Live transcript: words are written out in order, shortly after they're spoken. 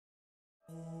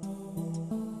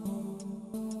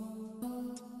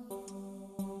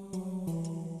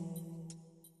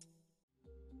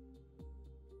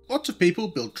Lots of people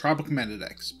build tribal commander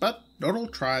decks, but not all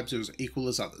tribes are as equal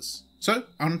as others. So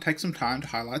I want to take some time to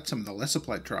highlight some of the lesser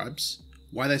played tribes,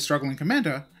 why they struggle in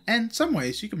commander, and some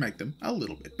ways you can make them a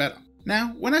little bit better.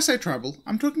 Now, when I say tribal,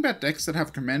 I'm talking about decks that have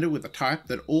a commander with a type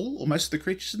that all or most of the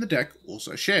creatures in the deck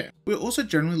also share. We're also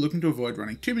generally looking to avoid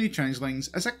running too many changelings,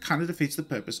 as that kind of defeats the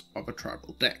purpose of a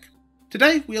tribal deck.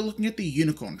 Today we are looking at the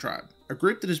Unicorn tribe, a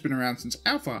group that has been around since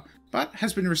Alpha, but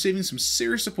has been receiving some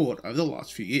serious support over the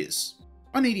last few years.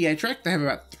 On EDA Track they have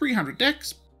about 300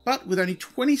 decks, but with only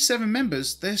 27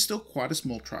 members they're still quite a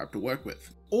small tribe to work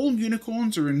with. All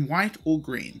unicorns are in white or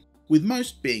green, with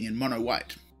most being in mono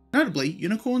white. Notably,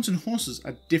 unicorns and horses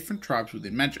are different tribes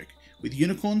within Magic, with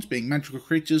unicorns being magical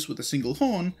creatures with a single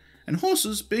horn, and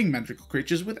horses being magical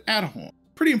creatures without a horn.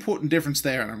 Pretty important difference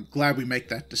there, and I'm glad we make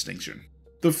that distinction.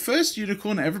 The first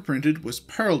unicorn ever printed was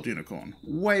Pearl Unicorn,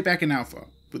 way back in Alpha,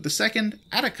 with the second,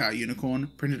 Adakar Unicorn,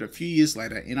 printed a few years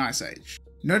later in Ice Age.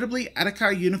 Notably,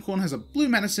 Adakar Unicorn has a blue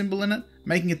mana symbol in it,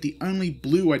 making it the only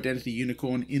blue identity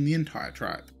unicorn in the entire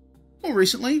tribe. More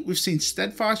recently, we've seen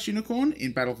Steadfast Unicorn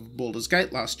in Battle for Baldur's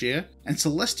Gate last year, and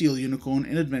Celestial Unicorn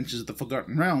in Adventures of the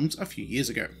Forgotten Realms a few years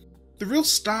ago. The real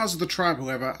stars of the tribe,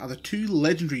 however, are the two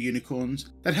legendary unicorns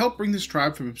that help bring this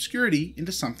tribe from obscurity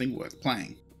into something worth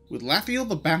playing, with Lathiel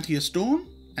the Bounteous Dawn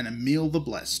and Emil the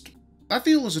Blessed.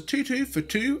 Lathiel is a 2/2 for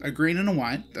 2, a green and a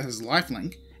white, that has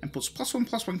lifelink, and puts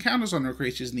 +1/+1 counters on your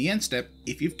creatures in the end step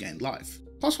if you've gained life.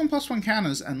 +1/+1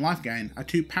 counters and life gain are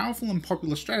two powerful and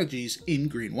popular strategies in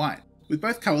green-white, with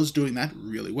both colours doing that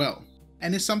really well,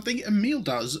 and is something Emil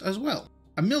does as well.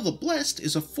 Emil the Blessed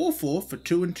is a 4/4 for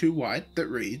 2 and 2 white that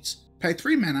reads, pay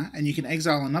 3 mana and you can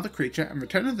exile another creature and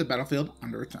return it to the battlefield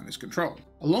under its owner's control.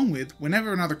 Along with,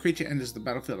 whenever another creature enters the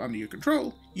battlefield under your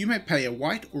control, you may pay a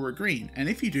white or a green, and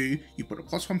if you do, you put a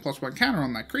 +1/+1 counter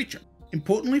on that creature.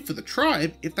 Importantly for the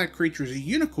tribe, if that creature is a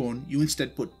unicorn, you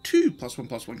instead put 2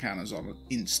 +1/+1 counters on it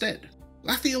instead.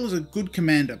 Lathiel is a good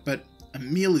commander, but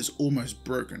Emil is almost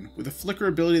broken. With a flicker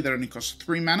ability that only costs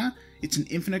 3 mana, it's an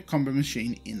infinite combo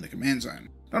machine in the command zone.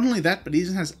 Not only that, but it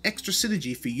even has extra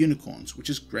synergy for unicorns, which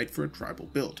is great for a tribal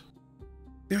build.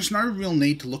 There's no real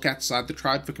need to look outside the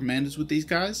tribe for commanders with these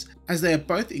guys, as they are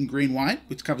both in green-white,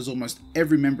 which covers almost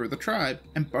every member of the tribe,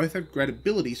 and both have great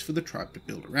abilities for the tribe to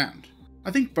build around.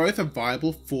 I think both are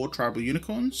viable for tribal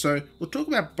unicorns, so we'll talk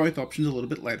about both options a little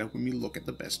bit later when we look at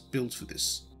the best builds for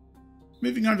this.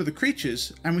 Moving on to the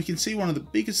creatures, and we can see one of the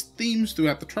biggest themes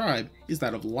throughout the tribe is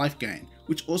that of life gain,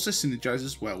 which also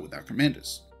synergizes well with our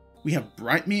commanders. We have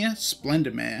Brightmere,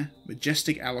 Splendormare,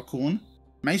 Majestic Alicorn,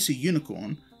 Mesa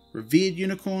Unicorn, Revered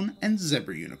Unicorn, and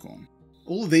Zebra Unicorn.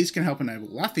 All of these can help enable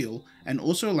Lathiel, and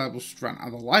also allow us to run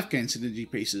other life gain synergy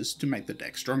pieces to make the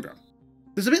deck stronger.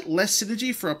 There's a bit less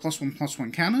synergy for our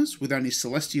 +1/+1 counters, with only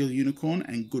Celestial Unicorn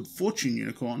and Good Fortune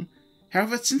Unicorn.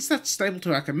 However, since that's stable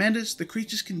to our commanders, the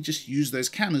creatures can just use those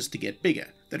counters to get bigger.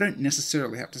 They don't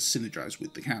necessarily have to synergize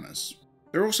with the counters.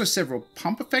 There are also several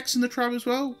pump effects in the tribe as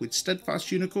well, with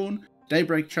Steadfast Unicorn,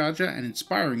 Daybreak Charger, and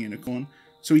Inspiring Unicorn,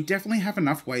 so we definitely have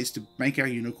enough ways to make our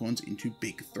unicorns into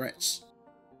big threats.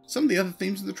 Some of the other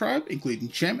themes of the tribe include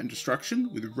Enchantment Destruction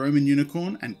with Roman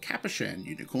Unicorn and Capuchin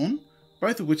Unicorn,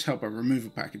 both of which help our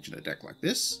removal package in a deck like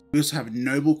this. We also have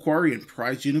Noble Quarry and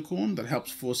Prize Unicorn that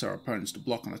helps force our opponents to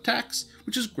block on attacks,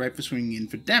 which is great for swinging in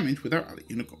for damage with our other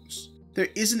unicorns. There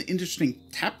is an interesting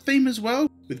tap theme as well,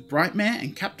 with Brightmare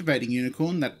and Captivating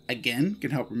Unicorn that again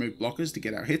can help remove blockers to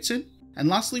get our hits in. And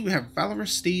lastly we have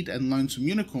Valorous Steed and Lonesome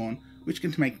Unicorn, which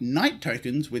can make Knight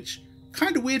tokens, which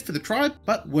kinda weird for the tribe,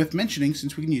 but worth mentioning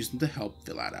since we can use them to help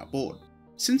fill out our board.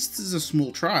 Since this is a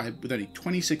small tribe with only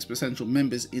 26 potential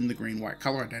members in the green-white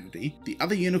color identity, the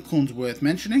other unicorns worth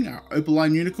mentioning are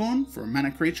Opaline Unicorn for a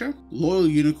mana creature, Loyal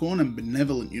Unicorn and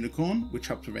Benevolent Unicorn, which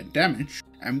help prevent damage,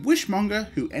 and Wishmonger,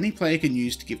 who any player can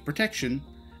use to give protection,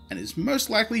 and is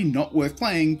most likely not worth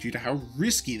playing due to how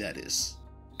risky that is.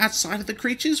 Outside of the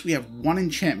creatures, we have one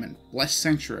enchantment, Blessed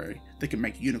Sanctuary, that can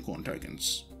make unicorn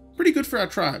tokens. Pretty good for our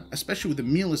tribe, especially with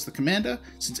Emil as the commander,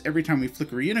 since every time we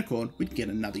flicker a unicorn, we'd get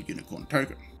another unicorn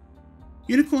token.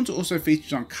 Unicorns are also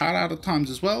featured on card art at times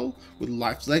as well, with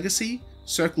Life's Legacy,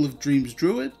 Circle of Dreams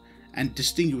Druid, and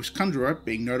Distinguished Conjurer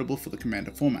being notable for the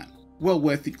commander format. Well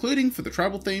worth including for the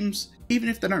tribal themes, even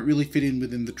if they don't really fit in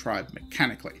within the tribe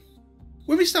mechanically.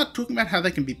 When we start talking about how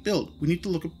they can be built, we need to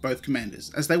look at both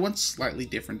commanders, as they want slightly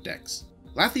different decks.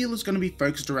 Lathiel is going to be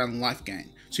focused around life gain,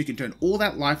 so you can turn all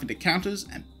that life into counters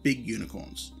and big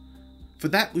unicorns. For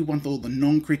that we want all the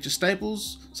non-creature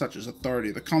staples, such as Authority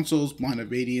of the Consuls, Blind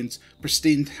Obedience,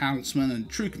 Pristine Talisman, and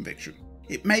True Conviction.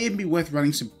 It may even be worth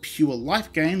running some pure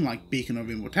life gain like Beacon of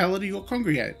Immortality or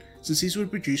Congregate, since these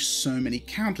would produce so many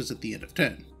counters at the end of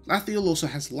turn. Lathiel also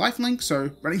has lifelink,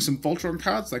 so running some Voltron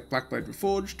cards like Blackblade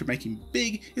Reforged to make him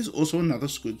big is also another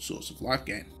good source of life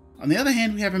gain. On the other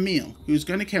hand, we have Emil, who is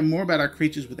going to care more about our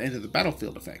creatures with enter the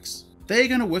battlefield effects. They are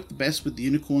going to work the best with the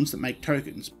unicorns that make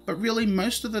tokens, but really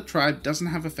most of the tribe doesn't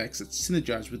have effects that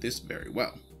synergize with this very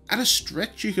well. At a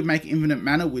stretch, you could make infinite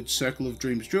mana with Circle of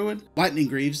Dreams Druid, Lightning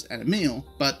Greaves, and Emil,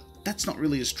 but that's not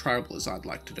really as tribal as I'd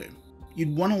like to do.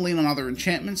 You'd want to lean on other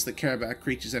enchantments that care about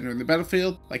creatures entering the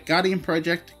battlefield, like Guardian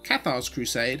Project, Cathar's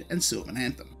Crusade, and Sylvan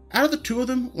Anthem. Out of the two of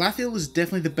them, Lathiel is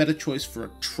definitely the better choice for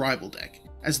a tribal deck,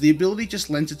 as the ability just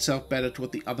lends itself better to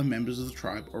what the other members of the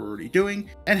tribe are already doing,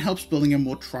 and helps building a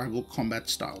more tribal combat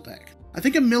style deck. I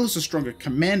think Emil is a stronger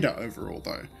commander overall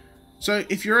though, so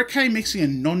if you're okay mixing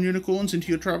in non-unicorns into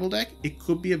your tribal deck, it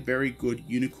could be a very good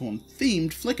unicorn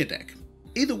themed flicker deck.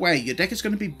 Either way, your deck is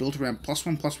going to be built around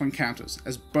 +1/+1 counters,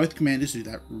 as both commanders do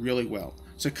that really well.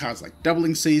 So cards like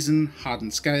Doubling Season,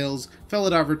 Hardened Scales,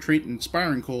 Felidar Retreat, and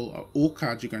Inspiring Call are all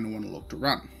cards you're going to want to look to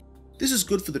run. This is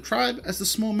good for the tribe, as the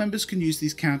small members can use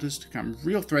these counters to become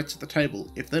real threats at the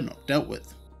table if they're not dealt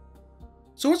with.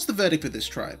 So what's the verdict for this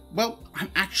tribe? Well,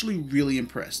 I'm actually really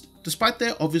impressed. Despite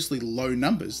their obviously low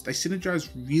numbers, they synergize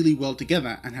really well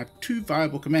together and have two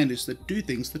viable commanders that do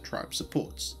things the tribe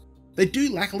supports. They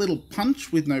do lack a little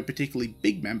punch with no particularly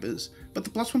big members, but the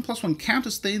 +1/+1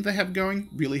 counters theme they have going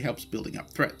really helps building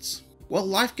up threats. While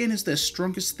life gain is their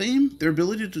strongest theme, their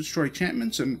ability to destroy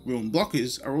enchantments and ruin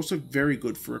blockers are also very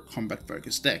good for a combat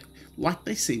focused deck, like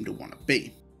they seem to want to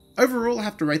be. Overall, I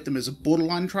have to rate them as a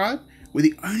borderline tribe, where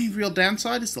the only real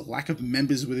downside is the lack of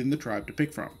members within the tribe to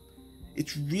pick from.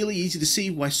 It's really easy to see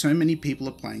why so many people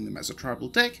are playing them as a tribal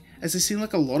deck, as they seem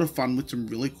like a lot of fun with some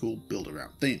really cool build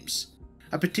around themes.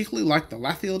 I particularly like the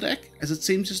Lathiel deck, as it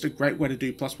seems just a great way to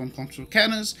do +1/+1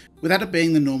 counters without it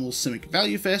being the normal Simic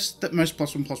value fest that most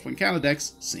 +1/+1 counter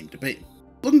decks seem to be.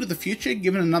 Looking to the future,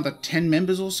 given another 10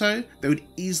 members or so, they would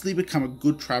easily become a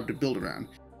good tribe to build around,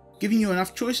 giving you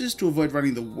enough choices to avoid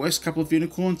running the worst couple of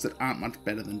unicorns that aren't much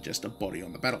better than just a body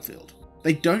on the battlefield.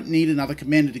 They don't need another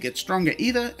commander to get stronger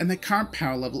either, and their current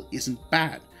power level isn't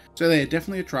bad, so they are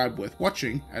definitely a tribe worth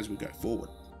watching as we go forward.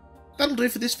 That'll do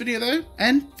for this video though,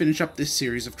 and finish up this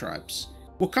series of tribes.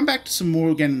 We'll come back to some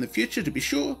more again in the future to be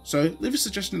sure, so leave a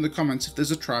suggestion in the comments if there's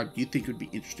a tribe you think would be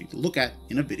interesting to look at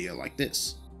in a video like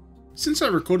this. Since I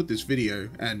recorded this video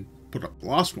and put up the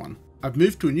last one, I've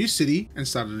moved to a new city and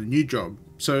started a new job,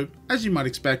 so as you might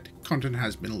expect, content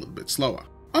has been a little bit slower.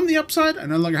 On the upside, I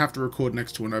no longer have to record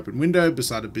next to an open window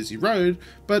beside a busy road,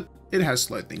 but it has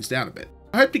slowed things down a bit.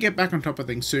 I hope to get back on top of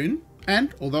things soon,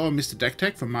 and although I missed a deck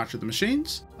tech from March of the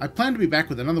Machines, I plan to be back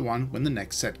with another one when the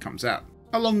next set comes out,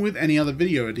 along with any other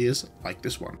video ideas like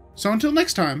this one. So until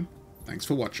next time, thanks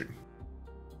for watching.